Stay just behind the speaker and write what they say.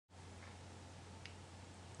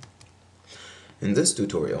In this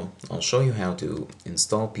tutorial, I'll show you how to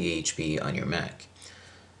install PHP on your Mac.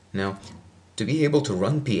 Now, to be able to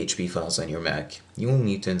run PHP files on your Mac, you will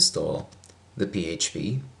need to install the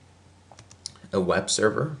PHP, a web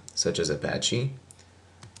server, such as Apache,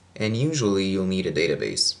 and usually you'll need a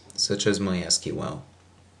database, such as MySQL.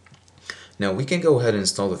 Now, we can go ahead and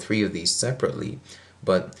install the three of these separately,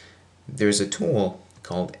 but there's a tool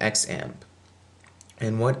called XAMPP.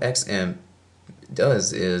 And what XAMPP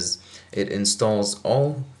does is it installs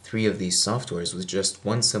all three of these softwares with just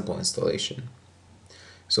one simple installation.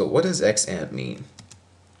 So what does XAMPP mean?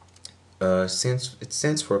 It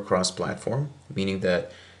stands for cross-platform, meaning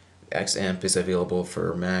that XAMPP is available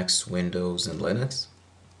for Macs, Windows, and Linux.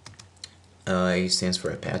 It stands for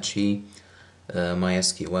Apache,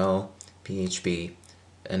 MySQL, PHP,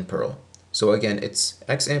 and Perl. So again,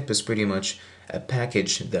 XAMPP is pretty much a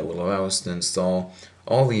package that will allow us to install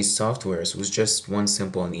all these softwares with just one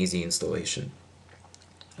simple and easy installation.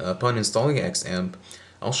 Upon installing XAMPP,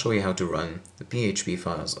 I'll show you how to run the PHP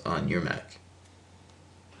files on your Mac.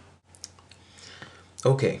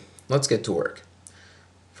 Okay, let's get to work.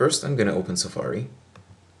 First, I'm going to open Safari.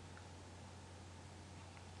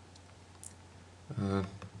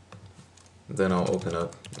 Then I'll open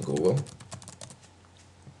up Google.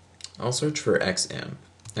 I'll search for XAMPP,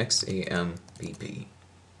 XAMPP.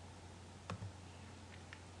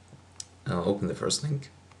 I'll open the first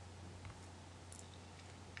link.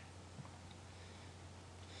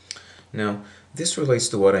 Now, this relates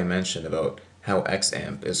to what I mentioned about how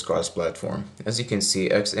XAMPP is cross-platform. As you can see,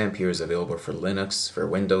 XAMPP here is available for Linux, for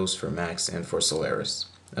Windows, for Macs, and for Solaris.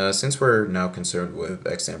 Since we're now concerned with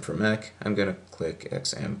XAMPP for Mac, I'm going to click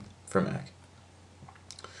XAMPP for Mac.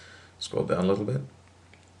 Scroll down a little bit.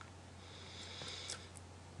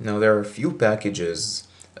 Now, there are a few packages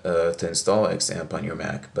to install XAMPP on your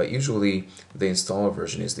Mac, but usually the installer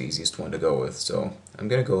version is the easiest one to go with. So I'm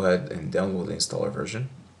going to go ahead and download the installer version.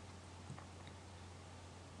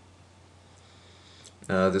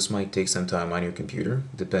 This might take some time on your computer,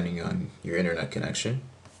 depending on your internet connection.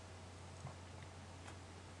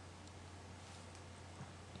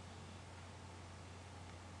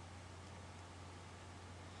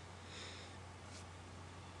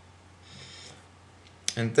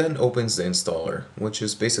 And then opens the installer, which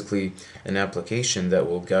is basically an application that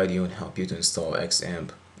will guide you and help you to install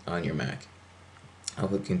XAMPP on your Mac. I'll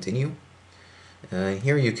click continue.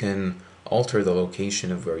 Here you can alter the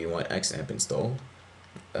location of where you want XAMPP installed.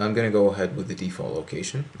 I'm going to go ahead with the default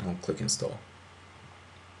location. I'll click install.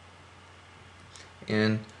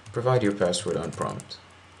 And provide your password on prompt.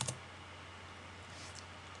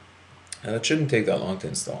 It shouldn't take that long to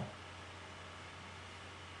install.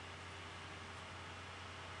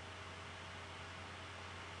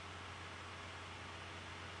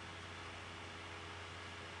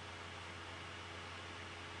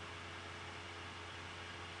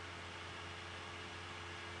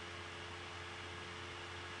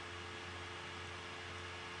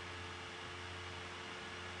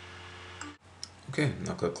 Okay,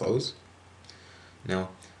 now click close. Now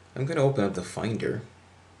I'm going to open up the Finder,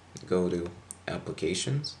 go to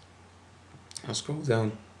Applications. I'll scroll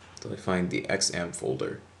down until I find the XAMPP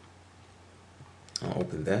folder. I'll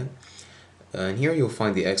open that. And here you'll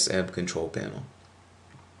find the XAMPP control panel.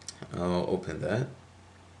 I'll open that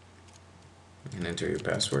and enter your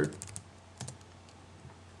password.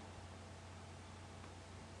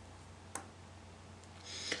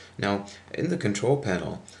 Now, in the control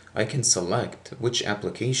panel, I can select which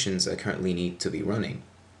applications I currently need to be running.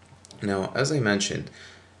 Now, as I mentioned,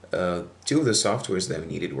 two of the softwares that I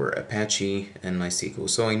needed were Apache and MySQL,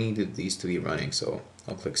 so I needed these to be running. So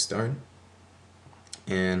I'll click Start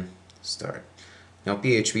and Start. Now,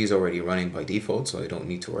 PHP is already running by default, so I don't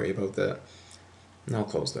need to worry about that. And I'll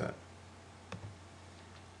close that.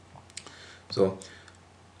 So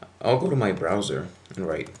I'll go to my browser and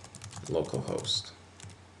write localhost.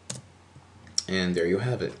 And there you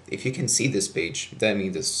have it. If you can see this page, that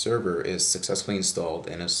means the server is successfully installed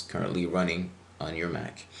and is currently running on your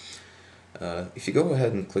Mac. If you go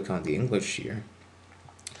ahead and click on the English here,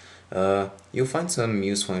 you'll find some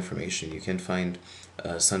useful information. You can find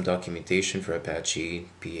some documentation for Apache,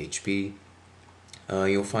 PHP.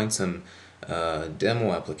 You'll find some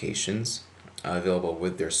demo applications available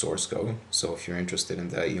with their source code. So if you're interested in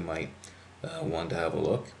that, you might want to have a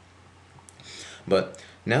look. But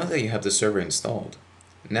now that you have the server installed,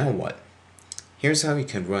 now what? Here's how you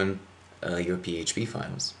can run your PHP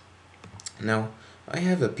files. Now, I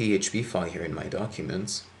have a PHP file here in my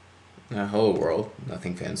documents. Hello world,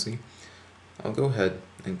 nothing fancy. I'll go ahead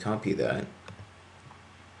and copy that.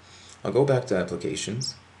 I'll go back to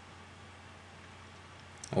Applications,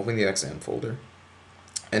 open the XAMPP folder,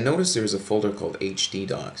 And notice there's a folder called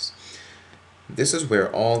htdocs. This is where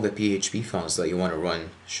all the PHP files that you want to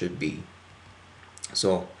run should be.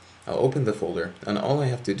 So I'll open the folder, and all I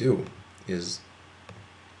have to do is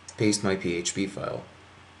paste my PHP file.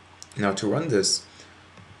 Now to run this,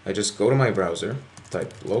 I just go to my browser,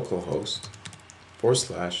 type localhost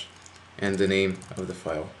 / and the name of the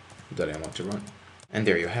file that I want to run. And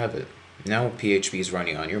there you have it. Now PHP is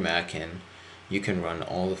running on your Mac, and you can run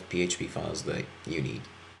all of PHP files that you need.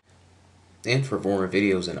 And for more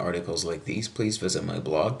videos and articles like these, please visit my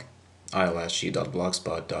blog,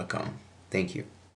 el-ashi.blogspot.com. Thank you.